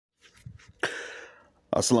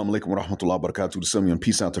Assalamu alaikum wa rahmatullahi wa barakatuh. To some of you, and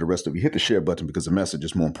peace out to the rest of you. Hit the share button because the message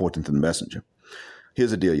is more important than the messenger.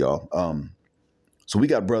 Here's the deal, y'all. So we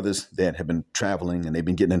got brothers that have been traveling and they've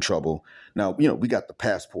been getting in trouble. Now, we got the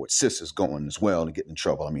passport sisters going as well and getting in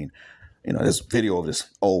trouble. I mean, there's video of this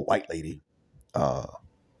old white lady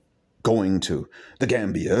going to the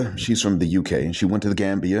Gambia. She's from the UK and she went to the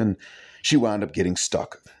Gambia and she wound up getting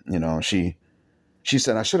stuck. She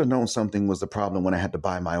said, I should have known something was the problem when I had to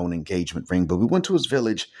buy my own engagement ring. But we went to his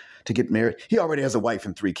village to get married. He already has a wife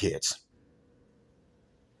and 3 kids.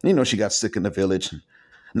 She got sick in the village.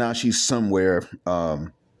 Now she's somewhere, I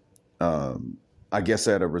guess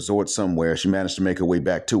at a resort somewhere. She managed to make her way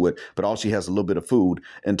back to it. But all she has a little bit of food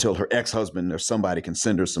until her ex-husband or somebody can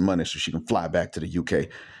send her some money so she can fly back to the UK.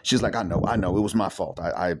 She's like, I know. It was my fault.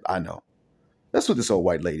 I know. That's what this old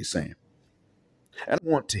white lady's saying. And I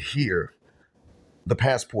want to hear the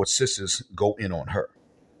passport sisters go in on her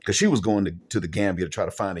because she was going to the Gambia to try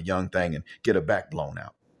to find a young thing and get her back blown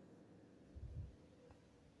out.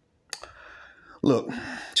 Look,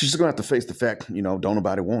 she's just going to have to face the fact, don't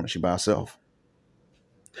nobody want her. She by herself.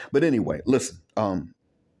 But anyway, listen,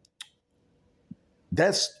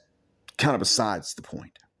 that's kind of besides the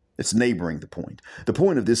point. It's neighboring the point. The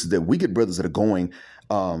point of this is that we get brothers that are going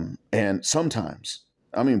and sometimes,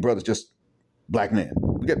 brothers, just black men.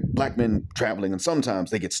 We get black men traveling and sometimes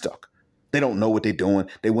they get stuck. They don't know what they're doing.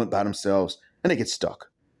 They went by themselves and they get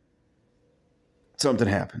stuck. Something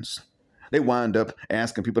happens. They wind up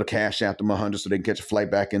asking people to cash out them 100 so they can catch a flight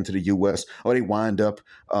back into the U.S. Or they wind up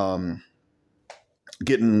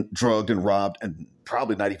getting drugged and robbed and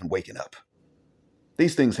probably not even waking up.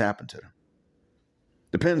 These things happen to them.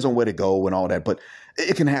 Depends on where they go and all that, but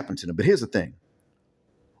it can happen to them. But here's the thing.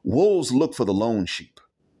 Wolves look for the lone sheep.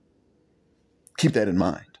 Keep that in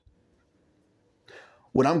mind.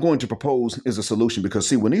 What I'm going to propose is a solution because,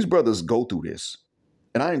 see, when these brothers go through this,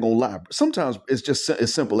 and I ain't going to lie, sometimes it's just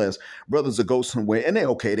as simple as brothers that go somewhere and they're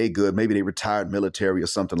okay, they good. Maybe they retired military or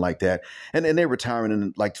something like that. And then they're retiring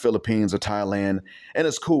in like the Philippines or Thailand and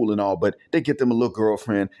it's cool and all, but they get them a little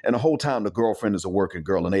girlfriend and the whole time the girlfriend is a working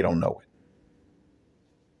girl and they don't know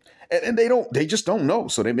it. And they just don't know.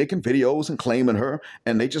 So they're making videos and claiming her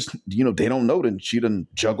and they just, they don't know that she done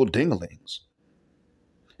juggled dinglings.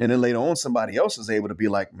 And then later on, somebody else is able to be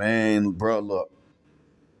like, man, bro, look,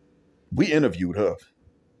 we interviewed her.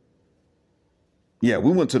 Yeah,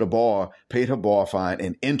 we went to the bar, paid her bar fine,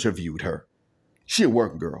 and interviewed her. She a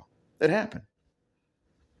working girl. It happened.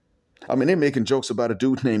 They're making jokes about a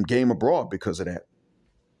dude named Game Abroad because of that.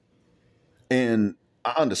 And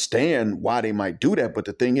I understand why they might do that, but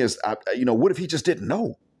the thing is, what if he just didn't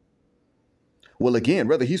know? Well, again,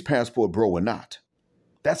 whether he's passport bro or not,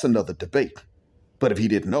 that's another debate. But if he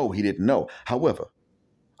didn't know, he didn't know. However,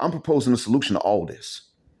 I'm proposing a solution to all this.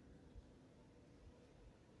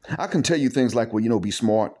 I can tell you things like, well, be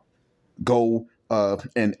smart, go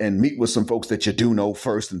and meet with some folks that you do know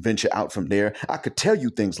first and venture out from there. I could tell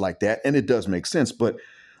you things like that, and it does make sense. But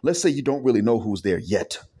let's say you don't really know who's there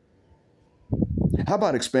yet. How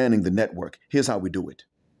about expanding the network? Here's how we do it.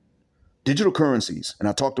 Digital currencies. And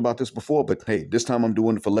I talked about this before, but hey, this time I'm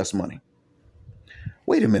doing it for less money.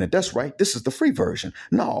 Wait a minute, that's right. This is the free version.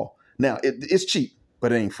 No, now it's cheap,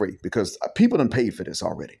 but it ain't free because people done paid for this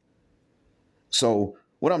already. So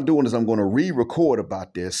what I'm doing is I'm going to re-record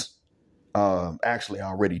about this. Actually, I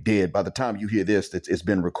already did. By the time you hear this, it's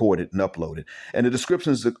been recorded and uploaded. And the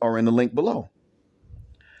descriptions are in the link below.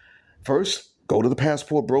 First, go to the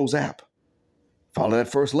Passport Bros app. Follow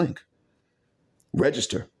that first link.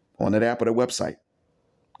 Register on that app or the website.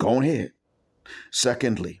 Go ahead.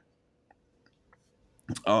 Secondly,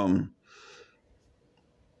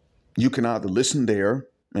 you can either listen there,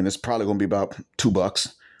 and it's probably going to be about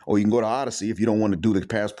 $2, or you can go to Odyssey if you don't want to do the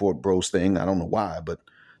Passport Bros thing. I don't know why, but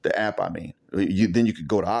the app, then you could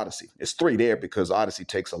go to Odyssey. It's $3 there because Odyssey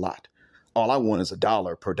takes a lot. All I want is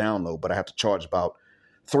 $1 per download, but I have to charge about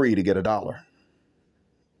 $3 to get $1.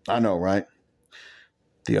 I know, right?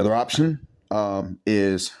 The other option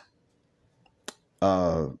is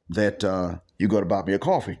that you go to Buy Me a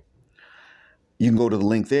Coffee. You can go to the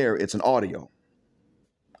link there. It's an audio.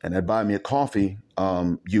 And at Buy Me a Coffee,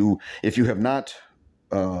 if you have not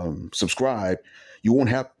subscribed, you won't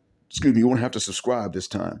have to subscribe this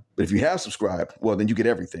time. But if you have subscribed, well, then you get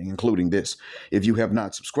everything, including this. If you have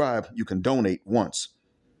not subscribed, you can donate once.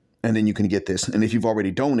 And then you can get this. And if you've already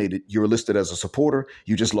donated, you're listed as a supporter.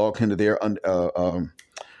 You just log into there with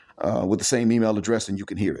the same email address and you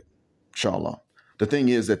can hear it. Inshallah. The thing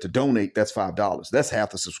is that to donate, that's $5. That's half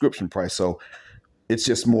the subscription price. So it's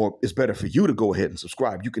just it's better for you to go ahead and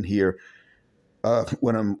subscribe. You can hear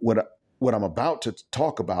what I'm about to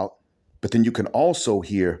talk about But then you can also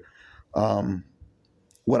hear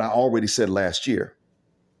what I already said last year.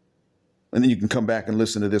 And then you can come back and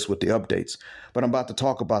listen to this with the updates. But I'm about to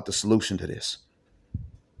talk about the solution to this.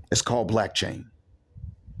 It's called blockchain.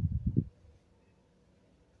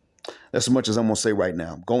 That's as much as I'm going to say right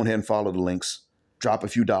now. Go ahead and follow the links. Drop a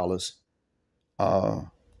few dollars. The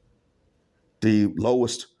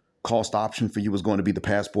lowest cost option for you is going to be the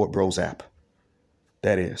Passport Bros app.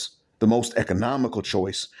 That is. The most economical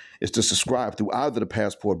choice is to subscribe through either the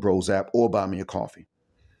Passport Bros app or buy me a coffee.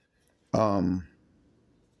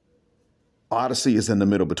 Odyssey is in the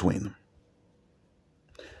middle between them.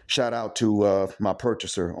 Shout out to my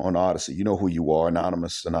purchaser on Odyssey. You know who you are.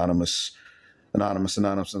 Anonymous.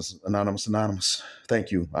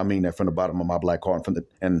 Thank you. I mean that from the bottom of my black heart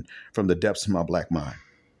and from the depths of my black mind.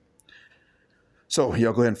 So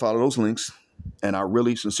y'all go ahead and follow those links. And I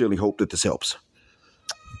really sincerely hope that this helps.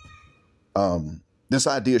 This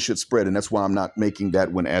idea should spread, and that's why I'm not making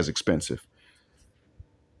that one as expensive.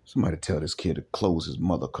 Somebody tell this kid to close his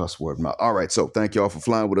mother cuss word mouth. All right, so thank y'all for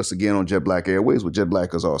flying with us again on Jet Black Airways, where Jet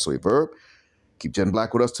Black is also a verb. Keep Jet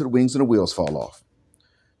Black with us till the wings and the wheels fall off.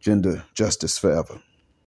 Gender justice forever.